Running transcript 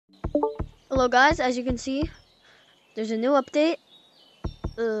Hello guys, as you can see, there's a new update.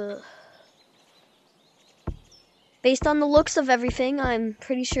 Based on the looks of everything, I'm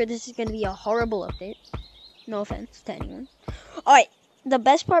pretty sure this is going to be a horrible update. No offense to anyone. Alright, the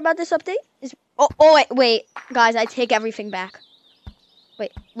best part about this update is... wait, guys, I take everything back.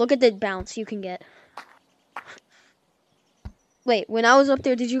 Wait, look at the bounce you can get. Wait, when I was up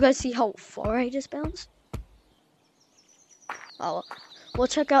there, did you guys see how far I just bounced? Oh, we'll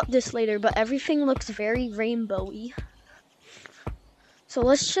check out this later, but everything looks very rainbowy. So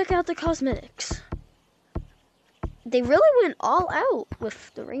let's check out the cosmetics. They really went all out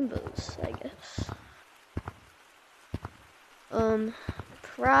with the rainbows, I guess.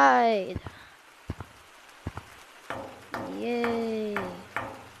 Pride. Yay.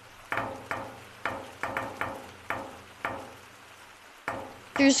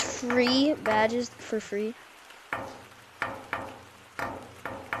 There's free badges for free.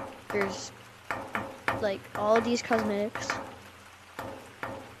 There's like all of these cosmetics.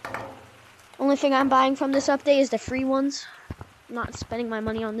 Only thing I'm buying from this update is the free ones. I'm not spending my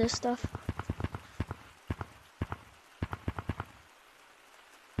money on this stuff.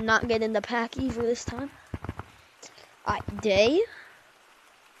 I'm not getting the pack either this time. Alright, day.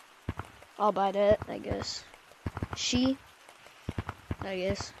 I'll buy that, I guess. She, I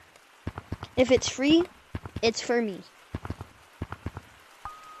guess. If it's free, it's for me.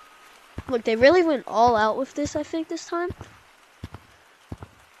 Look, they really went all out with this, I think, this time.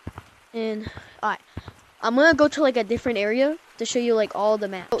 And, alright. I'm gonna go to, like, a different area to show you, like, all the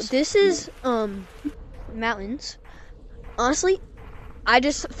maps. So, this is, mountains. Honestly, I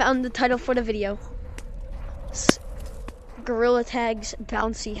just found the title for the video. Gorilla Tag's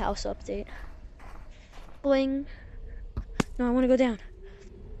Bouncy House Update. Bling. No, I want to go down.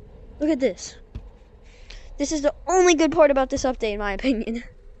 Look at this. This is the only good part about this update, in my opinion.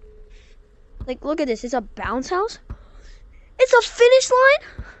 Like, look at this. It's a bounce house. It's a finish line.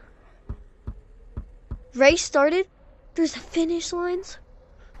 Race started. There's finish lines.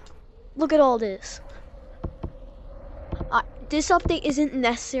 Look at all this. This update isn't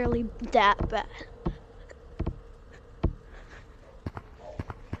necessarily that bad.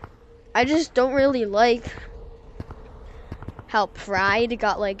 I just don't really like how Pride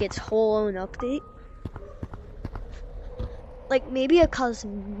got like its whole own update. Like maybe a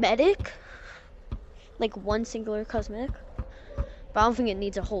cosmetic, like one singular cosmetic, but I don't think it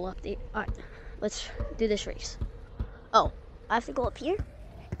needs a whole update. All right, let's do this race. Oh, I have to go up here?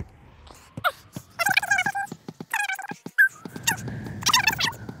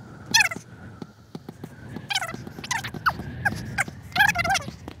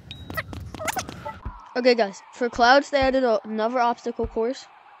 Okay guys, for clouds they added another obstacle course.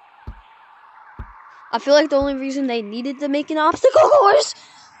 I feel like the only reason they needed to make an obstacle course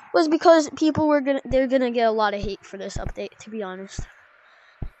was because people they're gonna get a lot of hate for this update, to be honest.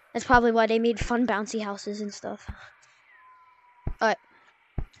 That's probably why they made fun bouncy houses and stuff. Alright.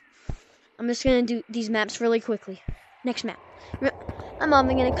 I'm just gonna do these maps really quickly. Next map. I'm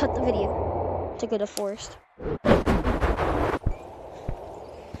gonna cut the video to go to forest.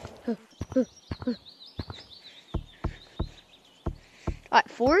 Alright,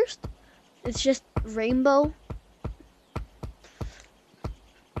 forest. It's just rainbow.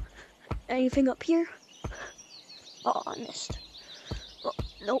 Anything up here? Oh, I missed. Oh,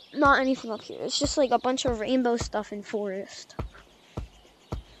 nope, not anything up here. It's just like a bunch of rainbow stuff in forest.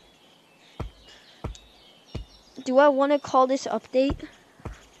 Do I want to call this update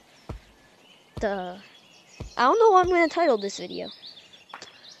I don't know what I'm going to title this video.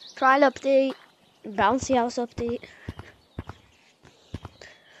 Pride update, bouncy house update.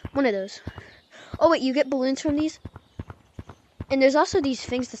 One of those. Oh wait, you get balloons from these? And there's also these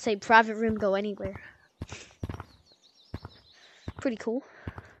things that say private room, go anywhere. Pretty cool.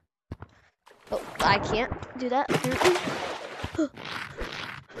 Oh, I can't do that apparently.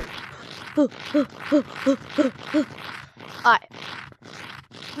 Alright.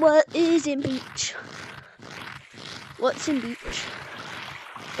 What is in beach? What's in beach?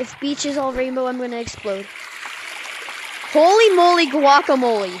 If beach is all rainbow, I'm gonna explode. Holy moly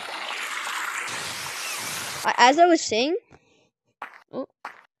guacamole. As I was saying, oh,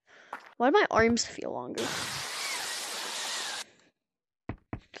 why do my arms feel longer?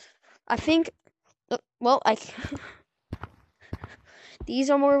 I think, well, these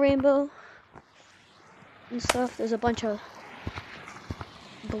are more rainbow and stuff. There's a bunch of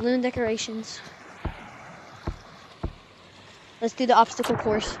balloon decorations. Let's do the obstacle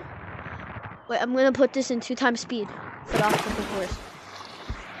course. Wait, I'm gonna put this in 2 times speed for the obstacle course.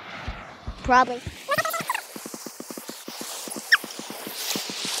 Probably.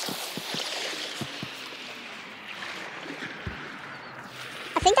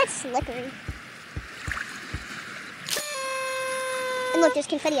 slippery. And look, there's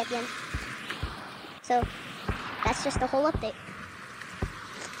confetti at the end. So, that's just the whole update.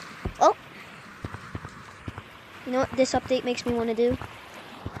 Oh! You know what this update makes me want to do?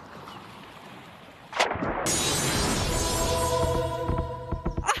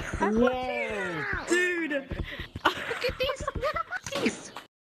 Whoa!